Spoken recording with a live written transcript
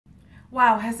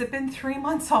Wow, has it been 3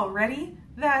 months already?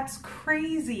 That's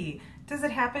crazy. Does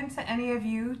it happen to any of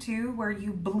you too, where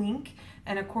you blink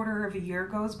and a quarter of a year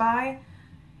goes by?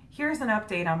 Here's an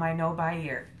update on my no buy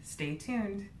year. Stay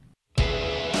tuned.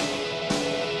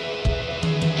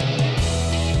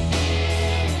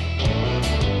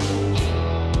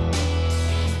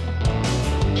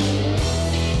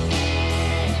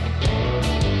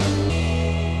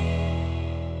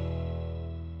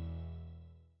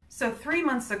 So 3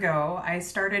 months ago, I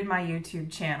started my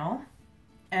YouTube channel,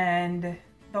 and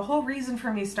the whole reason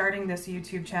for me starting this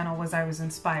YouTube channel was I was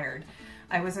inspired.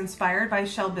 I was inspired by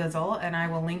Shell Bizzle, and I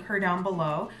will link her down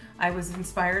below. I was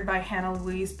inspired by Hannah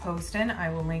Louise Poston. I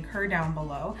will link her down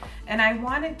below. And I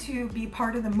wanted to be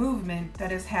part of the movement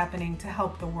that is happening to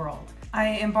help the world.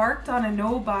 I embarked on a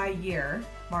no-buy year,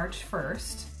 March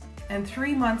 1st. And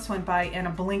 3 months went by in a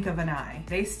blink of an eye.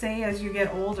 They say as you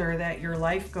get older that your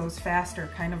life goes faster,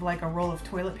 kind of like a roll of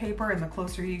toilet paper, and the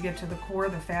closer you get to the core,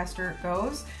 the faster it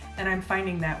goes. And I'm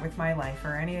finding that with my life.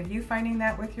 Are any of you finding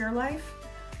that with your life?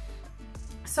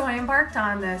 So I embarked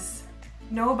on this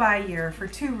no-buy year for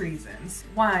 2 reasons.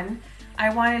 One,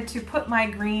 I wanted to put my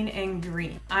green in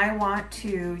green. I want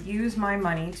to use my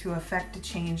money to affect a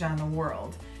change on the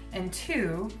world. And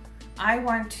 2, I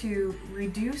want to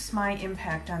reduce my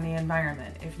impact on the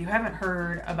environment. If you haven't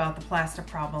heard about the plastic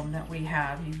problem that we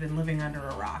have, you've been living under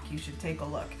a rock, you should take a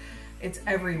look. It's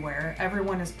everywhere.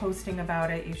 Everyone is posting about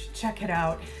it. You should check it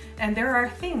out. And there are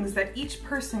things that each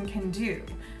person can do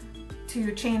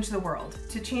to change the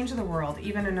world,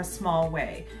 even in a small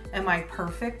way. Am I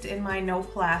perfect in my no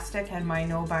plastic and my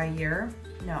no buy year?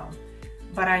 No,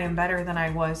 but I am better than I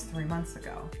was 3 months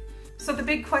ago. So the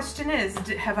big question is,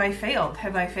 have I failed?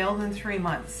 Have I failed in 3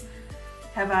 months?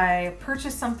 Have I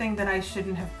purchased something that I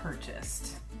shouldn't have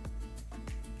purchased?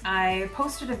 I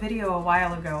posted a video a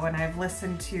while ago, and I've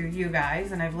listened to you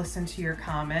guys and I've listened to your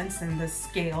comments, and the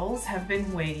scales have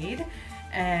been weighed,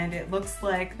 and it looks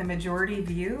like the majority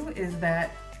view is that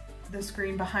the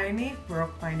screen behind me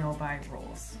broke my no-buy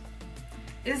rules.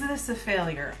 Is this a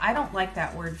failure? I don't like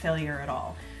that word failure at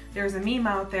all. There's a meme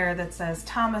out there that says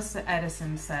Thomas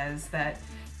Edison says that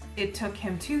it took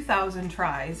him 2,000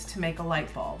 tries to make a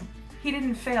light bulb. He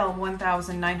didn't fail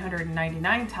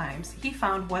 1,999 times. He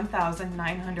found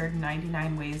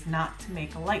 1,999 ways not to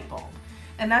make a light bulb.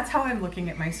 And that's how I'm looking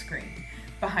at my screen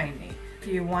behind me. If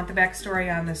you want the backstory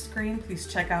on the screen, please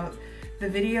check out the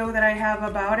video that I have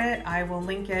about it. I will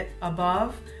link it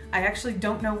above. I actually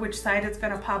don't know which side it's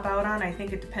going to pop out on. I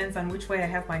think it depends on which way I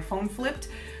have my phone flipped.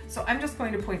 So I'm just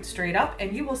going to point straight up,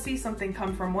 and you will see something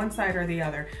come from one side or the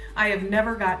other. I have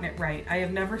never gotten it right. I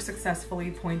have never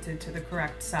successfully pointed to the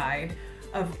correct side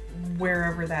of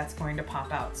wherever that's going to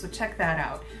pop out. So check that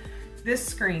out. This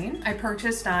screen I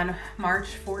purchased on March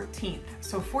 14th.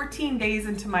 So 14 days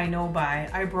into my no buy,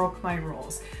 I broke my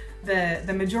rules.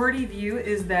 The majority view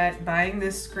is that buying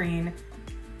this screen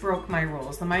broke my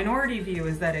rules. The minority view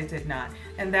is that it did not.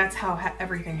 And that's how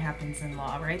everything happens in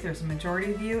law, right? There's a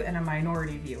majority view and a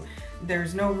minority view.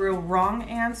 There's no real wrong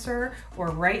answer or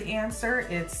right answer.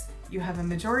 It's you have a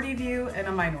majority view and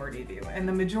a minority view. And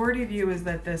the majority view is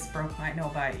that this broke my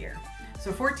no-buy year.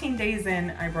 So 14 days in,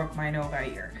 I broke my no-buy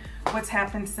year. What's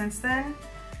happened since then?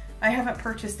 I haven't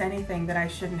purchased anything that I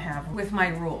shouldn't have with my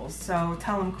rules. So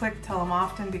tell them quick, tell them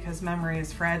often, because memory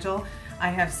is fragile. I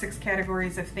have 6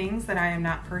 categories of things that I am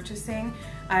not purchasing.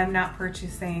 I am not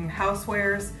purchasing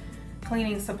housewares,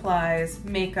 cleaning supplies,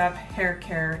 makeup, hair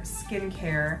care, skin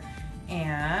care,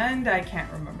 and I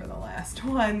can't remember the last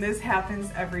one. This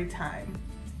happens every time.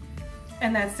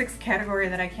 And that 6th category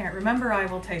that I can't remember, I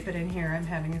will type it in here. I'm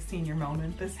having a senior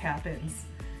moment. This happens.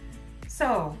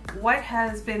 So, what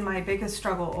has been my biggest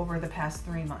struggle over the past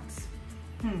 3 months?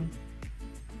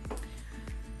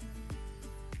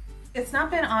 It's not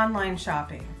been online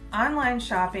shopping. Online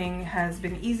shopping has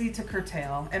been easy to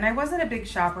curtail, and I wasn't a big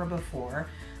shopper before.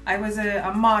 I was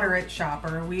a moderate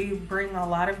shopper. We bring a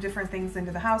lot of different things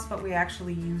into the house, but we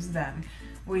actually use them.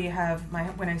 We have,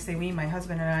 when I say we, my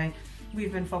husband and I,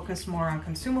 we've been focused more on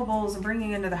consumables and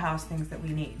bringing into the house things that we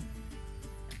need.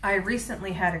 I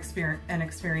recently had an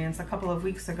experience a couple of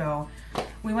weeks ago.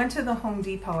 We went to the Home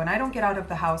Depot, and I don't get out of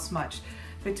the house much.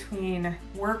 Between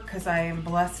work, because I am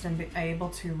blessed and able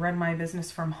to run my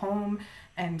business from home,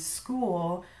 and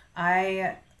school,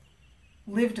 I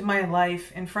lived my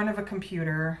life in front of a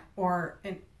computer or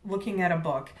looking at a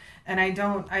book, and I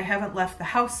haven't left the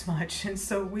house much. And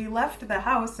so we left the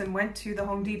house and went to the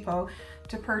Home Depot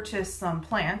to purchase some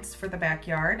plants for the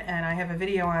backyard, and I have a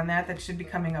video on that should be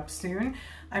coming up soon.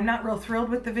 I'm not real thrilled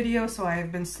with the video, so I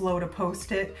have been slow to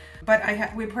post it, but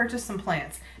we purchased some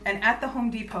plants, and at the Home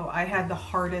Depot I had the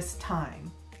hardest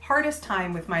time hardest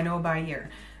time with my no-buy-year.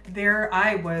 There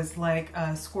I was like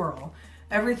a squirrel.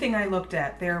 Everything I looked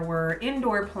at, there were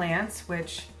indoor plants,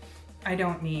 which I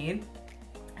don't need.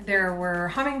 There were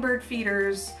hummingbird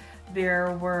feeders,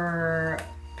 there were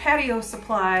patio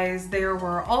supplies, there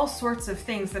were all sorts of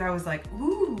things that I was like,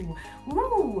 ooh,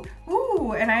 ooh,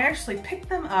 ooh, and I actually picked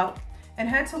them up and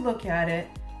had to look at it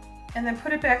and then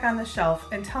put it back on the shelf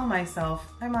and tell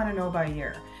myself I'm on a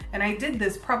no-buy-year. And I did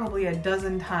this probably a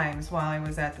dozen times while I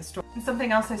was at the store. And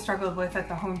something else I struggled with at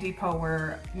the Home Depot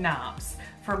were knobs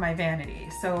for my vanity.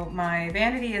 So my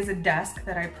vanity is a desk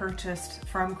that I purchased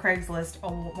from Craigslist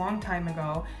a long time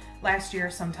ago, last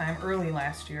year sometime, early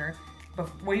last year,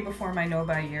 way before my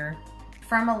no-buy-year,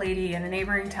 from a lady in a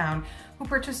neighboring town who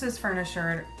purchases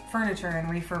furniture and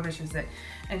refurbishes it.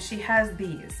 And she has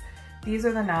these. These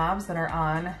are the knobs that are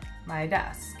on my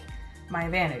desk, my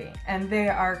vanity. And they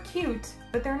are cute,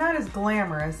 but they're not as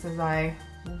glamorous as I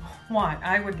want.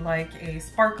 I would like a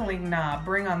sparkling knob,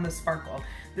 bring on the sparkle.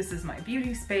 This is my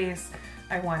beauty space.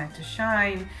 I want it to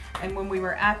shine. And when we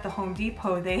were at the Home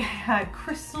Depot, they had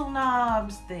crystal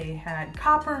knobs, they had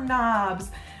copper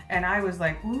knobs, and I was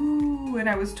like, ooh, and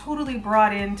I was totally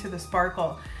brought into the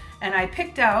sparkle. And I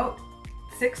picked out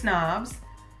 6 knobs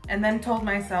and then told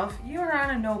myself, you're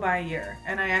on a no-buy-year,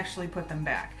 and I actually put them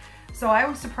back. So I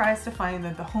was surprised to find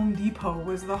that the Home Depot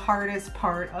was the hardest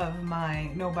part of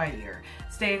my no-buy-year.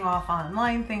 Staying off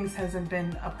online things hasn't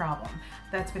been a problem.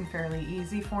 That's been fairly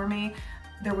easy for me.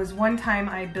 There was one time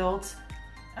I built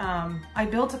a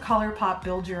ColourPop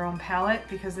build your own palette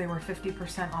because they were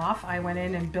 50% off. I went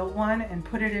in and built one and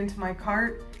put it into my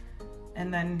cart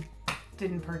and then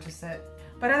didn't purchase it.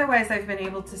 But otherwise I've been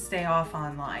able to stay off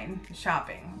online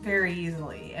shopping very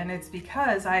easily, and it's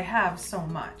because I have so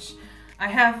much. I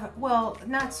have, well,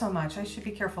 not so much, I should be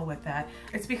careful with that.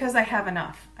 It's because I have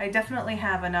enough. I definitely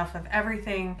have enough of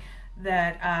everything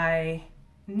that I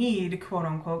need, quote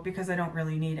unquote, because I don't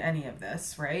really need any of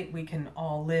this, right? We can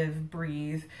all live,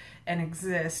 breathe, and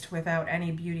exist without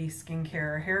any beauty,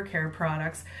 skincare, or hair care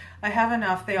products. I have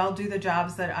enough. They all do the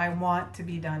jobs that I want to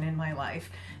be done in my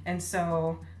life. And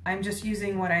so I'm just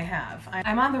using what I have.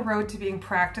 I'm on the road to being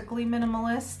practically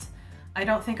minimalist. I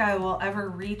don't think I will ever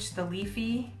reach the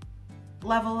Leafy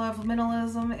level of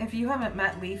minimalism. If you haven't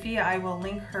met Leafy, I will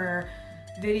link her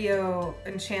video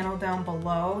and channel down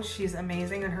below. She's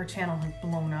amazing and her channel has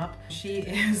blown up. She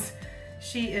is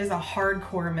a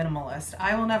hardcore minimalist.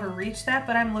 I will never reach that,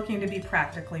 but I'm looking to be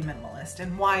practically minimalist.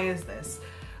 And why is this?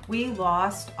 We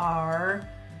lost our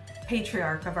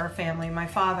patriarch of our family. My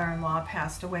father-in-law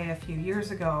passed away a few years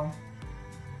ago,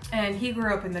 and he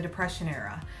grew up in the Depression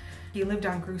era. He lived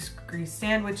on grease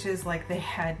sandwiches like they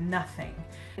had nothing.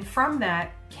 And from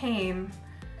that came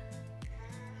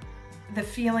the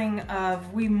feeling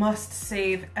of we must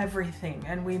save everything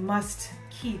and we must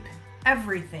keep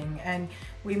everything and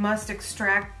we must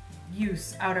extract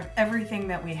use out of everything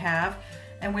that we have.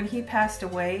 And when he passed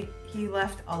away, he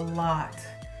left a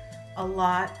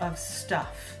lot of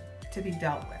stuff to be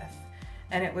dealt with.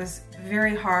 And it was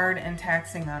very hard and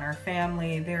taxing on our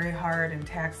family, very hard and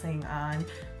taxing on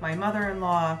my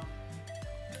mother-in-law.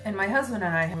 And my husband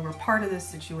and I were part of this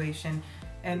situation,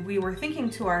 and we were thinking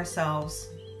to ourselves,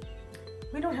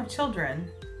 we don't have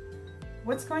children.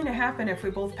 What's going to happen if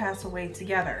we both pass away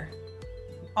together?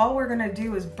 All we're gonna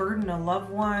do is burden a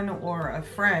loved one or a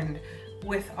friend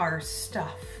with our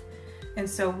stuff. And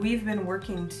so we've been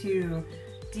working to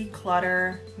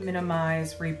declutter,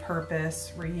 minimize,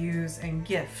 repurpose, reuse, and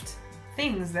gift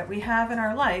things that we have in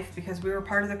our life because we were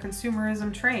part of the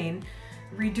consumerism train,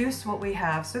 reduce what we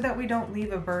have so that we don't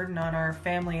leave a burden on our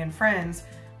family and friends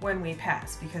when we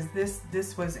pass, because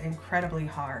this was incredibly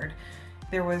hard.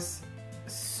 There was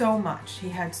so much. He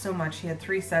had so much. He had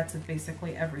 3 sets of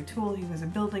basically every tool. He was a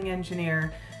building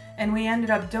engineer, and we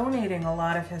ended up donating a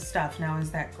lot of his stuff. Now, is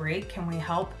that great? Can we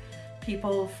help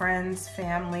people, friends,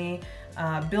 family,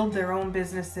 build their own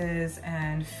businesses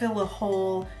and fill a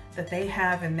hole that they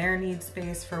have in their need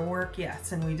space for work?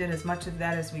 Yes, and we did as much of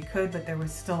that as we could, but there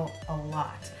was still a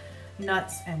lot.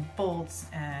 Nuts and bolts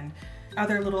and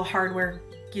other little hardware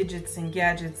gadgets and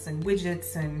gadgets and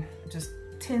widgets and just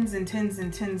tins and tins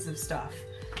and tins of stuff.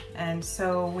 And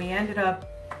so we ended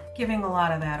up giving a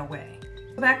lot of that away.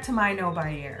 Back to my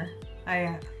no-buy-year.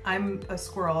 I'm a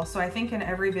squirrel, so I think in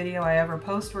every video I ever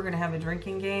post we're gonna have a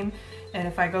drinking game, and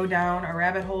if I go down a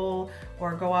rabbit hole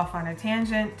or go off on a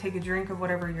tangent, take a drink of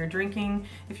whatever you're drinking.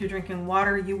 If you're drinking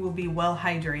water, you will be well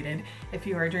hydrated. If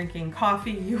you are drinking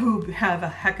coffee, you will have a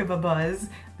heck of a buzz.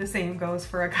 The same goes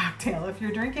for a cocktail. If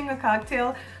you're drinking a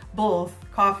cocktail, both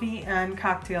coffee and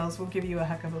cocktails will give you a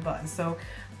heck of a buzz. So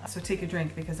So take a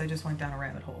drink because I just went down a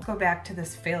rabbit hole. Go back to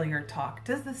this failure talk.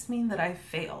 Does this mean that I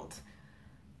failed?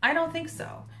 I don't think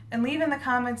so. And leave in the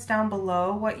comments down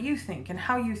below what you think and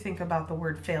how you think about the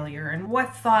word failure and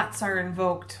what thoughts are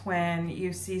invoked when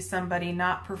you see somebody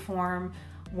not perform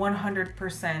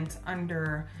 100%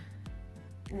 under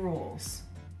rules.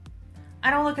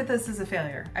 I don't look at this as a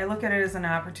failure. I look at it as an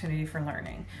opportunity for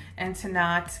learning and to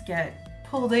not get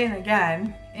pulled in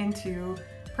again into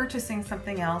purchasing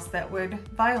something else that would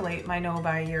violate my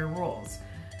no-buy-year rules.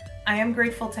 I am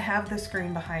grateful to have the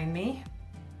screen behind me.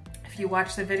 If you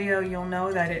watch the video, you'll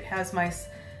know that it has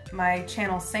my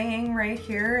channel saying right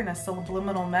here in a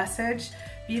subliminal message,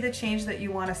 "Be the change that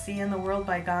you want to see in the world"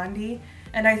 by Gandhi.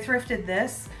 And I thrifted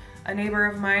this. A neighbor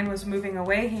of mine was moving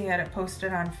away. He had it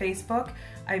posted on Facebook.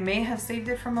 I may have saved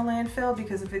it from a landfill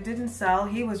because if it didn't sell,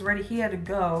 he was ready. He had to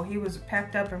go. He was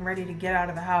packed up and ready to get out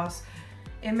of the house.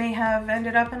 It may have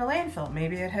ended up in a landfill.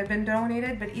 Maybe it had been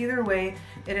donated, but either way,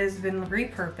 it has been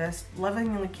repurposed,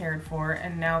 lovingly cared for,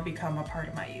 and now become a part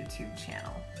of my YouTube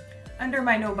channel. Under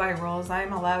my no-buy rules,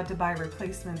 I'm allowed to buy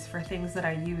replacements for things that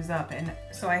I use up, and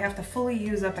so I have to fully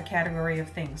use up a category of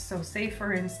things. So say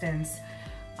for instance,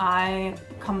 I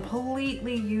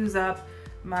completely use up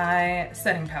my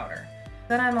setting powder.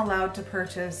 Then I'm allowed to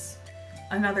purchase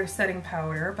another setting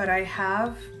powder, but I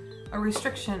have a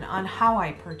restriction on how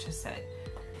I purchase it.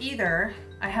 Either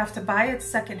I have to buy it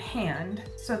secondhand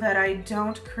so that I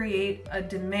don't create a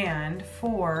demand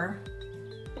for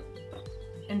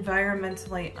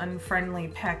environmentally unfriendly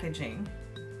packaging,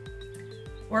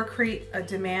 or create a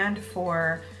demand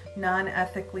for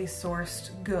non-ethically sourced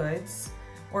goods,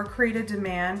 or create a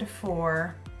demand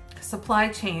for supply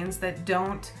chains that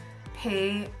don't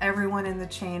pay everyone in the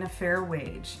chain a fair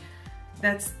wage.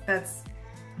 That's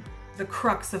the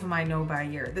crux of my no-buy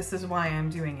year. This is why I'm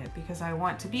doing it, because I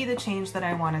want to be the change that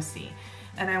I want to see.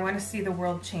 And I want to see the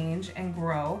world change and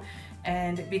grow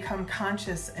and become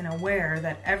conscious and aware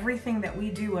that everything that we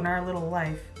do in our little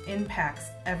life impacts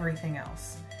everything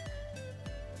else.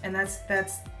 And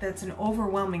that's an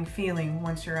overwhelming feeling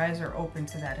once your eyes are open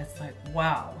to that. It's like,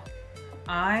 wow,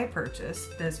 I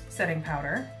purchased this setting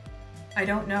powder. I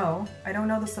don't know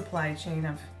the supply chain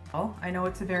of, oh, I know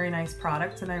it's a very nice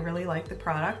product and I really like the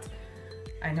product.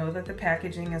 I know that the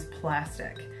packaging is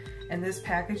plastic, and this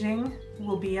packaging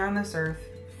will be on this earth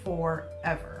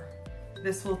forever.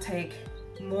 This will take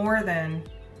more than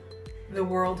the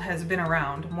world has been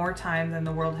around, more time than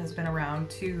the world has been around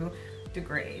to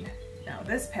degrade. Now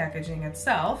this packaging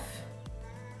itself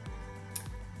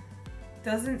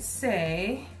doesn't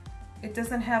say, it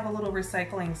doesn't have a little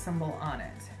recycling symbol on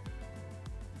it.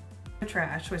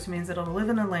 Trash, which means it'll live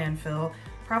in a landfill,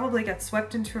 probably get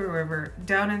swept into a river,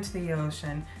 down into the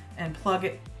ocean, and plug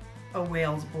it a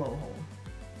whale's blowhole.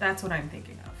 That's what I'm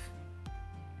thinking of.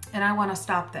 And I want to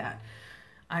stop that.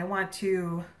 I want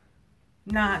to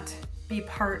not be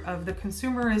part of the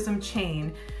consumerism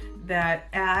chain that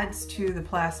adds to the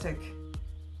plastic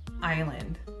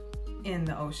island in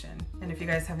the ocean. And if you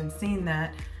guys haven't seen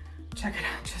that, check it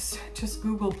out. Just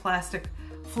Google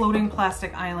floating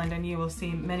plastic island and you will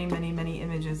see many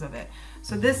images of it.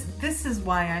 So this is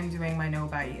why I'm doing my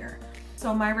no-buy year.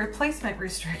 So my replacement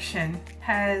restriction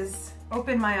has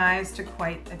opened my eyes to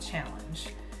quite a challenge.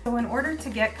 So in order to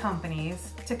get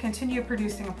companies to continue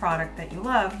producing a product that you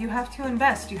love, you have to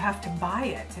invest, you have to buy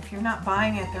it. If you're not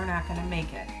buying it, they're not gonna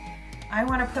make it. I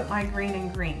wanna put my green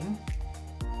in green.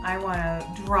 I wanna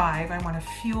drive, I wanna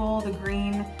fuel the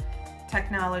green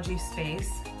technology space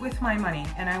with my money,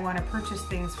 and I want to purchase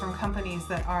things from companies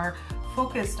that are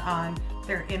focused on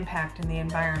their impact in the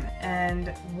environment. And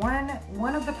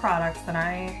one of the products that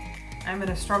I'm going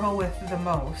to struggle with the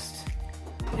most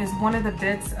is one of the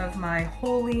bits of my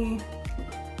holy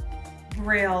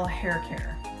grail hair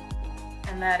care,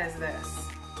 and that is this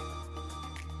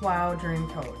Wow Dream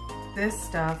Coat. This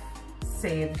stuff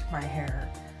saved my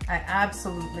hair. I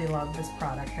absolutely love this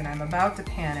product, and I'm about to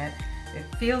pan it. It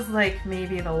feels like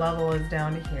maybe the level is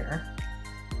down to here.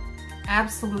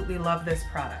 Absolutely love this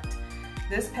product.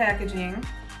 This packaging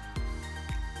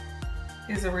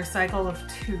is a recycle of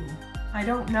 2. I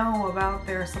don't know about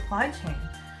their supply chain.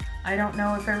 I don't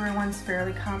know if everyone's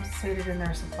fairly compensated in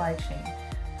their supply chain.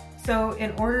 So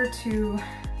in order to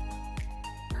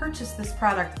purchase this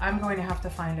product, I'm going to have to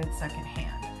find it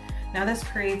secondhand. Now this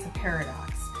creates a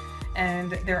paradox.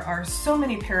 And there are so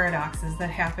many paradoxes that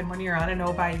happen when you're on a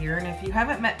no-buy year. And if you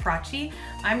haven't met Prachi,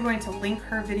 I'm going to link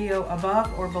her video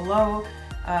above or below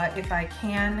if I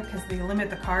can, because they limit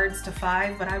the cards to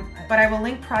 5. But I will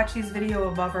link Prachi's video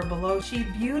above or below. She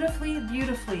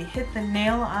beautifully hit the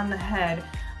nail on the head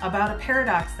about a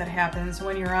paradox that happens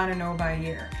when you're on a no-buy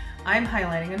year. I'm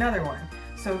highlighting another one.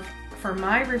 So for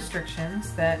my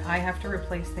restrictions that I have to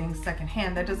replace things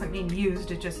secondhand, that doesn't mean used,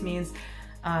 it just means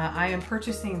I am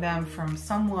purchasing them from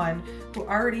someone who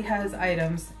already has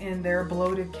items in their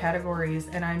bloated categories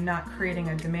and I'm not creating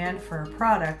a demand for a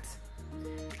product.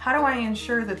 How do I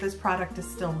ensure that this product is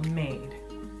still made?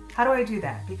 How do I do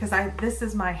that? Because this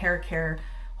is my hair care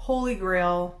holy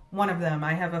grail, one of them.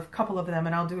 I have a couple of them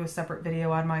and I'll do a separate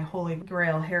video on my holy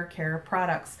grail hair care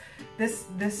products. This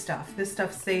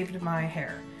stuff saved my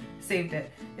hair, saved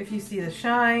it. If you see the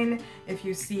shine, if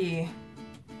you see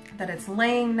that it's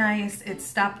laying nice, it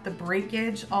stopped the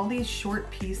breakage, all these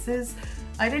short pieces.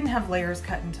 I didn't have layers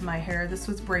cut into my hair. This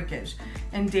was breakage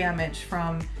and damage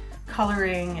from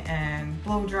coloring and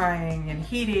blow drying and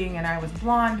heating, and I was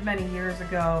blonde many years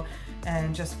ago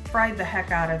and just fried the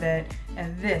heck out of it,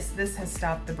 and this has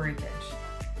stopped the breakage.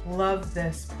 Love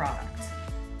this product.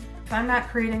 If I'm not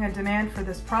creating a demand for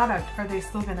this product, are they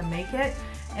still gonna make it?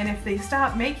 And if they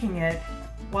stop making it,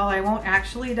 while I won't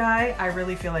actually die, I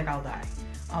really feel like I'll die.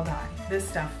 I'll die. This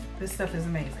stuff is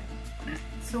amazing.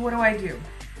 So what do?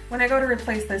 When I go to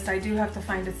replace this, I do have to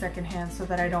find it secondhand so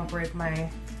that I don't break my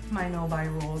no-buy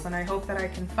rules, and I hope that I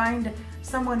can find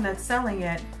someone that's selling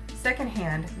it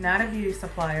secondhand, not a beauty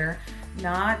supplier,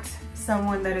 not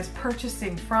someone that is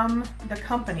purchasing from the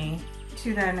company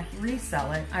to then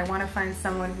resell it. I want to find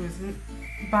someone who's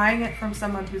buying it from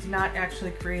someone who's not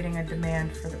actually creating a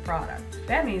demand for the product.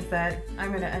 That means that I'm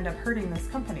going to end up hurting this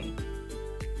company,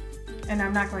 and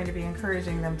I'm not going to be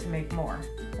encouraging them to make more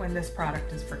when this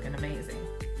product is freaking amazing.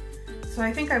 So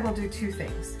I think I will do two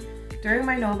things. During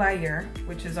my no-buy year,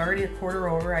 which is already a quarter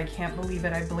over, I can't believe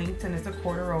it, I blinked and it's a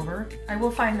quarter over, I will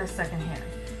find this secondhand.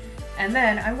 And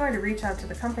then I'm going to reach out to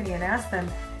the company and ask them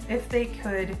if they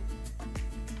could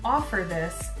offer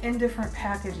this in different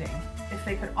packaging. If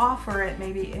they could offer it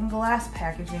maybe in glass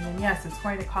packaging, and yes, it's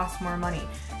going to cost more money.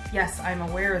 Yes, I'm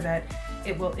aware that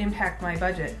it will impact my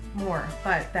budget more,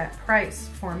 but that price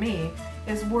for me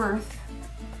is worth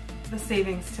the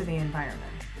savings to the environment.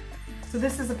 So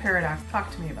this is a paradox.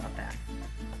 Talk to me about that.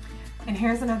 And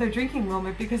here's another drinking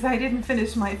moment because I didn't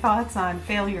finish my thoughts on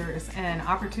failures and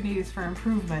opportunities for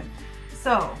improvement.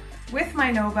 So with my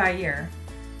no-buy year,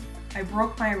 I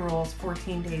broke my rules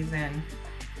 14 days in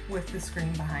with the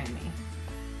screen behind me.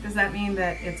 Does that mean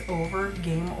that it's over,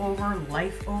 game over,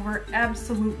 life over?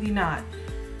 Absolutely not.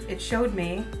 It showed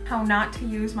me how not to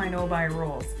use my no-buy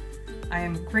rules. I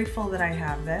am grateful that I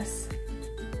have this,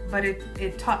 but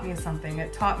it taught me something.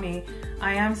 It taught me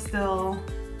I am still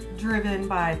driven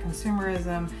by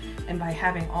consumerism and by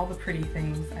having all the pretty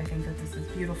things. I think that this is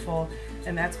beautiful,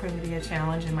 and that's going to be a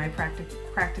challenge in my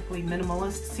practically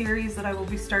minimalist series that I will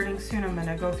be starting soon. I'm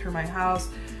gonna go through my house,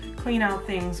 clean out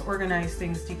things, organize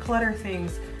things, declutter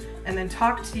things, and then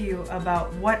talk to you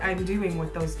about what I'm doing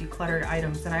with those decluttered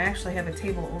items. And I actually have a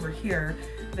table over here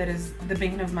that is the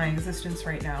bane of my existence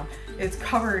right now. It's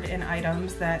covered in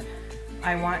items that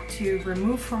I want to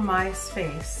remove from my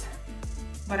space,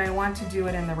 but I want to do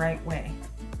it in the right way.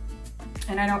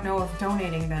 And I don't know if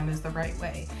donating them is the right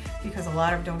way, because a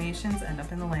lot of donations end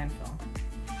up in the landfill.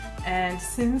 And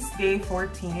since day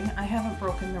 14, I haven't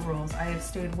broken the rules. I have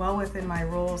stayed well within my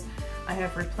rules. I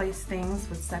have replaced things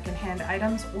with secondhand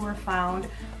items or found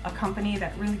a company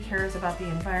that really cares about the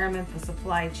environment, the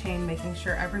supply chain, making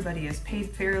sure everybody is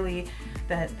paid fairly,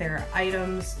 that their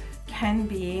items can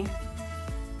be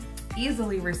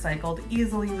easily recycled,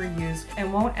 easily reused,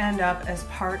 and won't end up as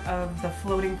part of the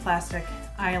floating plastic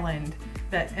island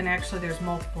and actually there's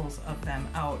multiples of them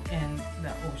out in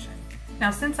the ocean.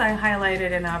 Now, since I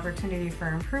highlighted an opportunity for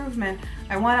improvement,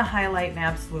 I want to highlight an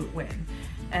absolute win.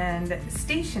 And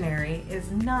stationery is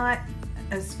not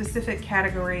a specific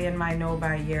category in my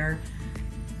no-buy year,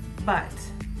 but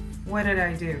what did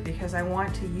I do? Because I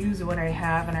want to use what I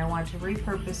have and I want to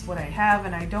repurpose what I have,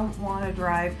 and I don't want to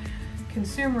drive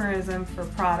consumerism for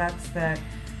products that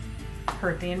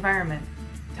hurt the environment.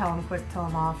 Tell them quick, tell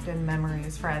them often, memory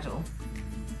is fragile.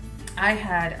 I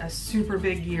had a super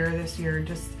big year this year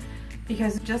just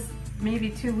because just maybe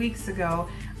 2 weeks ago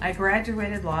I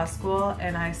graduated law school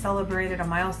and I celebrated a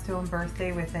milestone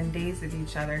birthday within days of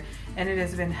each other, and it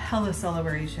has been hella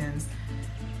celebrations,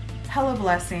 hella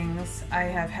blessings. I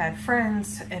have had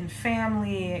friends and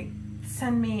family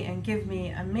send me and give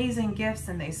me amazing gifts,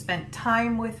 and they spent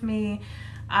time with me.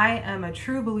 I am a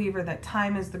true believer that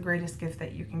time is the greatest gift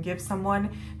that you can give someone,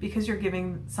 because you're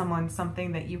giving someone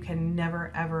something that you can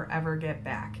never, ever, ever get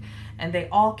back. And they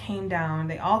all came down.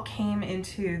 They all came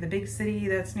into the big city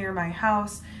that's near my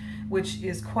house, which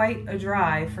is quite a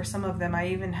drive for some of them. I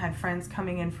even had friends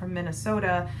coming in from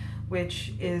Minnesota,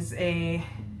 which is a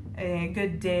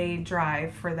good day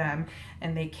drive for them.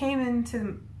 And they came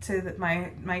into to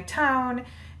my town,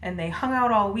 and they hung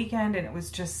out all weekend, and it was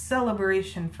just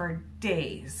celebration for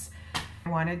days. I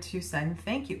wanted to send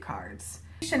thank you cards.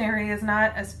 Stationery is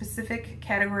not a specific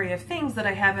category of things that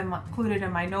I have included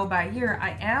in my no buy year.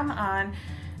 I am on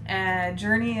a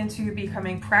journey into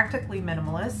becoming practically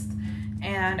minimalist,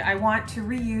 and I want to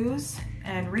reuse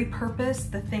and repurpose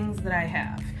the things that I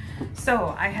have.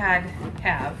 So I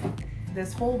have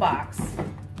this whole box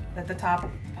that the top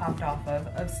popped off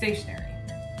of stationery.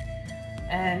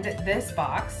 And this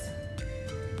box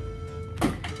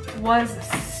was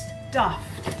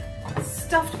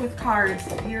stuffed with cards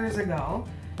years ago,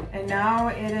 and now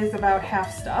it is about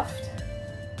half stuffed.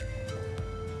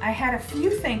 I had a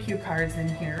few thank you cards in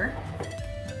here,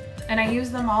 and I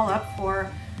used them all up for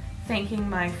thanking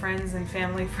my friends and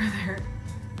family for their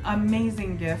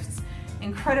amazing gifts,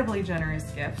 incredibly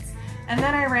generous gifts. And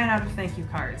then I ran out of thank you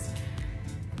cards.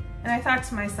 And I thought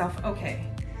to myself, okay,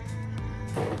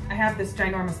 I have this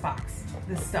ginormous box,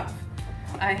 this stuff.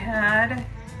 I had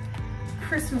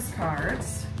Christmas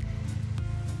cards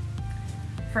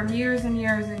from years and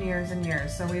years and years and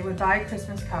years. So we would buy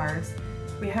Christmas cards.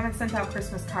 We haven't sent out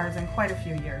Christmas cards in quite a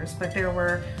few years, but there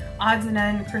were odds and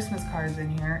end Christmas cards in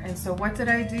here. And so what did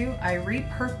I do? I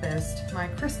repurposed my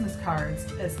Christmas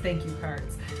cards as thank you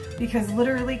cards, because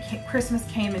literally Christmas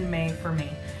came in May for me.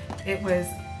 It was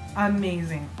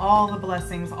amazing. All the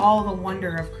blessings, all the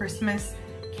wonder of Christmas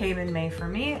came in May for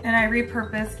me, and I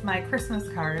repurposed my Christmas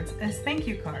cards as thank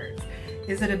you cards.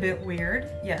 Is it a bit weird?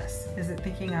 Yes. Is it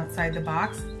thinking outside the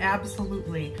box?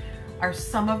 Absolutely. Are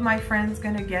some of my friends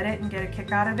gonna get it and get a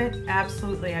kick out of it?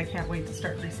 Absolutely. I can't wait to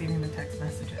start receiving the text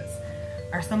messages.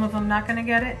 Are some of them not gonna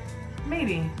get it?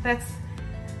 Maybe.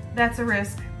 That's a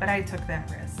risk, but I took that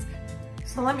risk.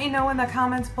 So let me know in the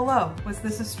comments below. Was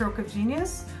this a stroke of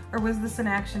genius, or was this an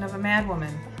action of a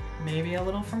madwoman? Maybe a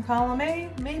little from column A,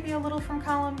 maybe a little from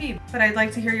column B, but I'd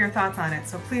like to hear your thoughts on it,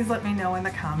 so please let me know in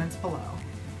the comments below.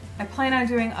 I plan on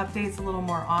doing updates a little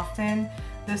more often.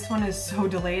 This one is so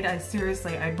delayed. I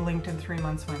blinked and 3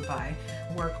 months went by.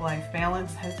 Work-life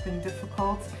balance has been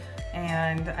difficult,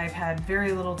 and I've had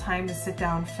very little time to sit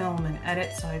down, film, and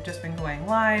edit, so I've just been going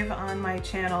live on my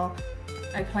channel.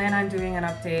 I plan on doing an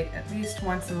update at least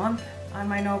once a month on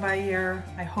my no buy year.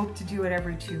 I hope to do it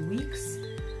every 2 weeks,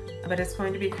 but it's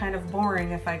going to be kind of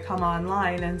boring if I come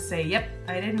online and say, yep,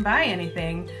 I didn't buy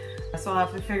anything. So I'll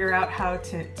have to figure out how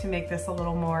to make this a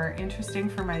little more interesting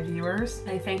for my viewers.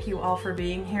 I thank you all for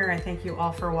being here. I thank you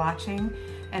all for watching.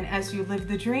 And as you live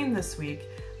the dream this week,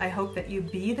 I hope that you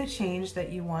be the change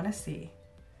that you want to see.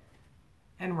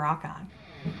 And rock on.